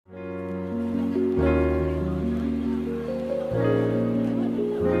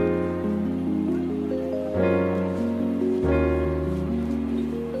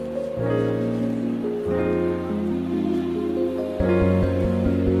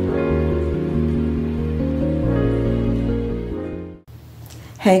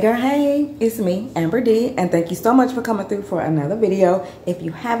Hey girl, hey, it's me, Amber D, and thank you so much for coming through for another video. If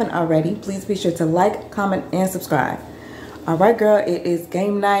you haven't already, please be sure to like, comment, and subscribe. All right, girl, it is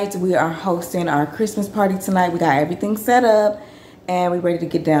game night. We are hosting our Christmas party tonight. We got everything set up, and we're ready to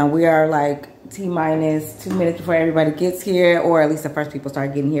get down. We are like T-minus 2 minutes before everybody gets here, or at least the first people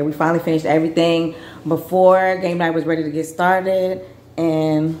start getting here. We finally finished everything before game night was ready to get started,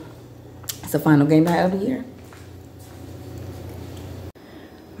 and it's the final game night of the year.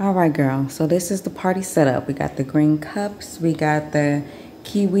 All right, girl, so this is the party setup. We got the green cups, we got the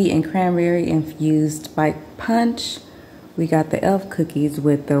kiwi and cranberry infused spiked punch, we got the elf cookies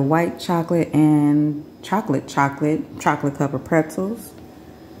with the white chocolate and chocolate cover pretzels,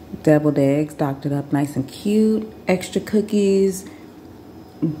 deviled eggs doctored up nice and cute, extra cookies,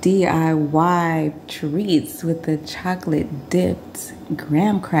 DIY treats with the chocolate dipped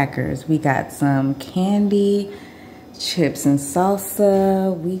graham crackers. We got some candy, chips and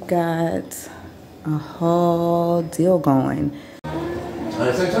salsa. We got a whole deal going. They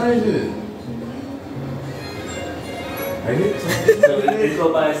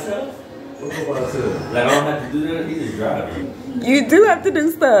go by itself? Like I don't have to do that, he just drive. You do have to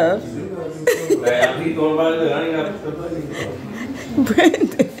do stuff. Like he going by it, I ain't got to do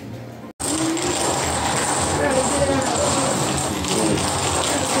Brandon.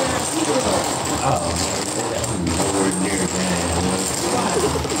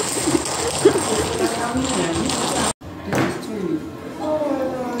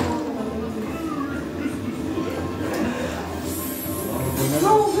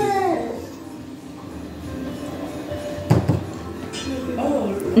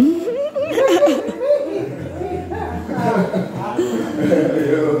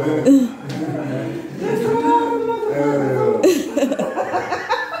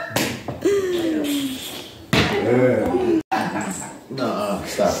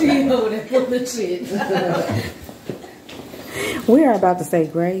 We are about to say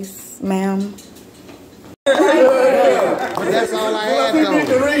grace, ma'am. That's all I have.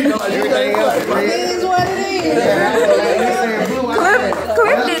 Everything else is what it is.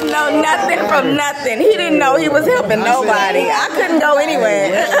 Cliff didn't know nothing from nothing. He didn't know he was helping nobody. I couldn't go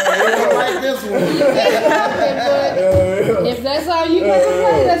anywhere. If that's all you got to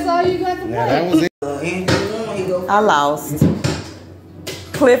play, that's all you got to play. I lost.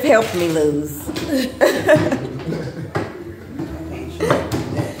 Cliff helped me lose.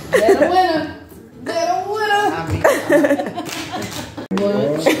 That a winner. That a winner.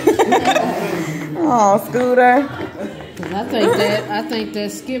 Oh, Scooter. I think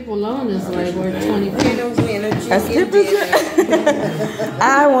that skip alone is like worth 20 pennies. A skip is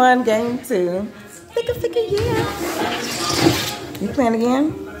I won game 2. Sticker, yeah. You playing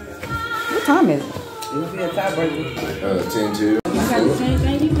again? What time is it? It'll be a tiebreaker. 10-2.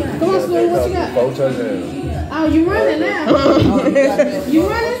 Come on, Slim, what you got? 4 touchdowns. Oh, you running now? You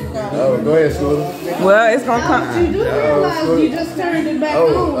running? Oh, go ahead, Scooter. Well, it's gonna come. You do realize you just turned it back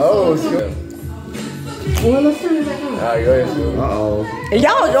on. Scooter. Well, let's turn it back on. All right, go ahead, Scooter.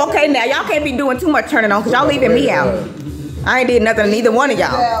 Y'all okay now? Y'all can't be doing too much turning on because y'all leaving me out. I ain't did nothing to neither one of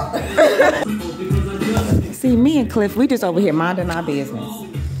y'all. See, me and Cliff, we just over here minding our business.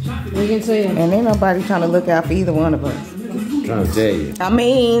 We can tell. And ain't nobody trying to look out for either one of us. Trying to tell you. I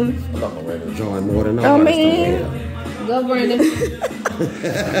mean. Drawing more than I mean. Go, Brandon.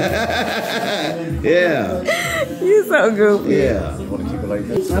 Yeah. You so goofy. Yeah. You want to keep it like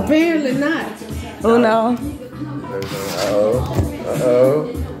that? Apparently not. Oh no. Uh-oh.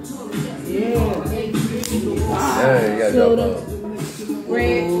 Yeah. Hey, you got to jump up.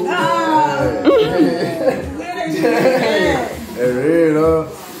 Red. Hey, red,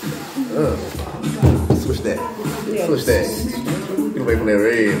 switch that. Switch that. Get away from that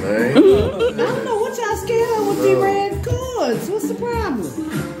red, man. I don't know what y'all scared of with the red cards. What's the problem?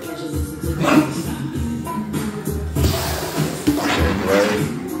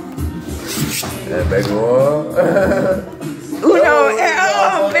 And back one. Uno,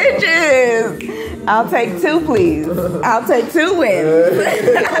 bitches. I'll take 2, please. I'll take 2 wins.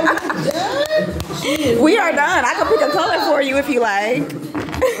 We are done. I can pick a color for you if you like.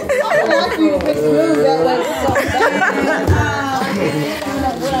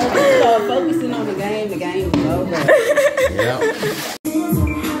 Focusing on the game is over. Yeah.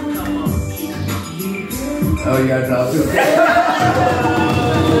 Oh, you got to draw 2.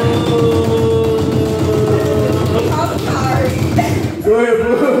 I'm sorry. Go ahead, boo.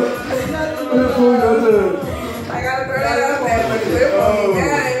 I gotta throw that out there for Cliff.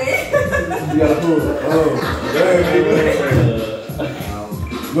 You gotta pull it. Oh, go ahead, Mickey.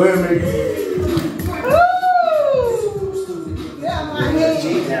 Go ahead, Mickey. Yeah, my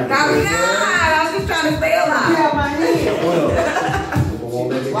head. happen. No, I'm not. I was just trying to stay alive. You have my hand. Won't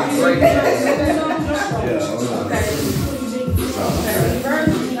let me get great. Yeah,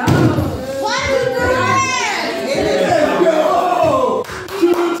 Why you do that? Yo!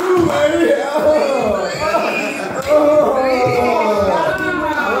 2-2, baby!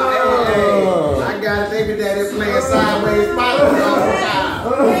 I got a baby daddy playing sideways pocket all the time.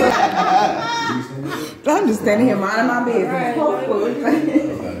 I'm just standing here minding my business.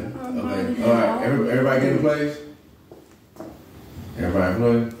 Okay. All right. Everybody get in place? Everybody in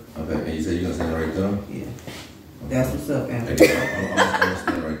place? Okay. And you said you're going to stand right there? Yeah. That's what's up, Anthony. Okay. I'm going to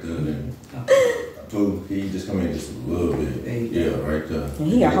stand right there then. Pooh, can you just come in just a little bit? Yeah, right there. And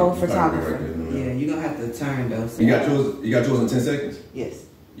he a whole photographer. Right there. Yeah, you're going to have to turn though. So You got yours in 10 seconds? Yes.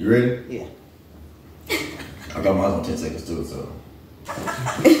 You ready? Yeah. I got mine on 10 seconds too, so.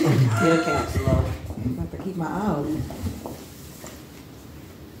 Still can't slow. I'm about to keep my eye open.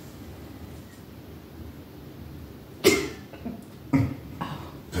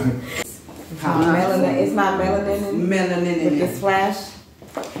 It's not melanin. Melanin With in this it. flash.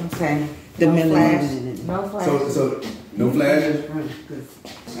 Okay. The No melanin flash. in it. No flash. So no flashes?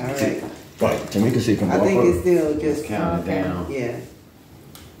 All right. Right. Can we see from I think it's still just Count it down. Yeah.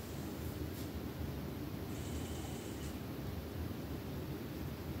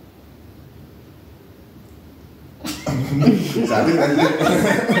 So I think that's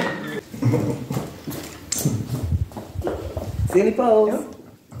it. Silly pose.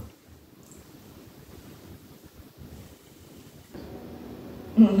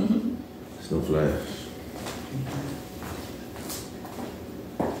 It's no flash.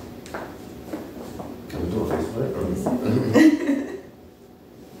 Can we do a face flip?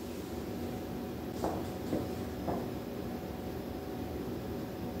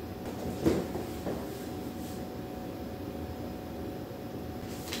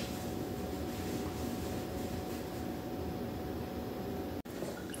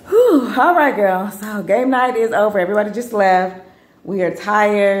 Whew, all right, girl. So game night is over. Everybody just left. We are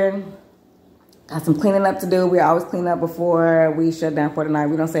tired. Got some cleaning up to do. We always clean up before we shut down for the night.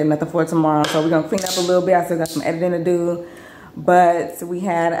 We don't say nothing for tomorrow. So we're going to clean up a little bit. I still got some editing to do. But we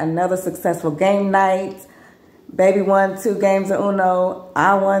had another successful game night. Baby won 2 games of Uno.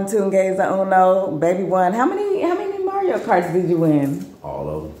 I won 2 games of Uno. Baby won. How many Mario Karts did you win? All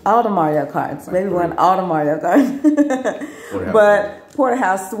of them. All the Mario Karts. Baby won all the Mario Karts. But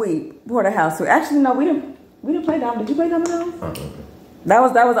Porterhouse Sweep. Porterhouse Sweep. Actually, no, we didn't play dominoes. Did you play dominoes? That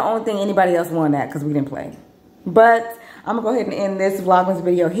was the only thing anybody else won that because we didn't play. But I'm gonna go ahead and end this Vlogmas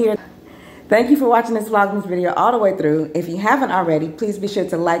video here. Thank you for watching this Vlogmas video all the way through. If you haven't already, please be sure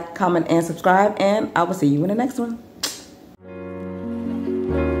to like, comment, and subscribe, and I will see you in the next one.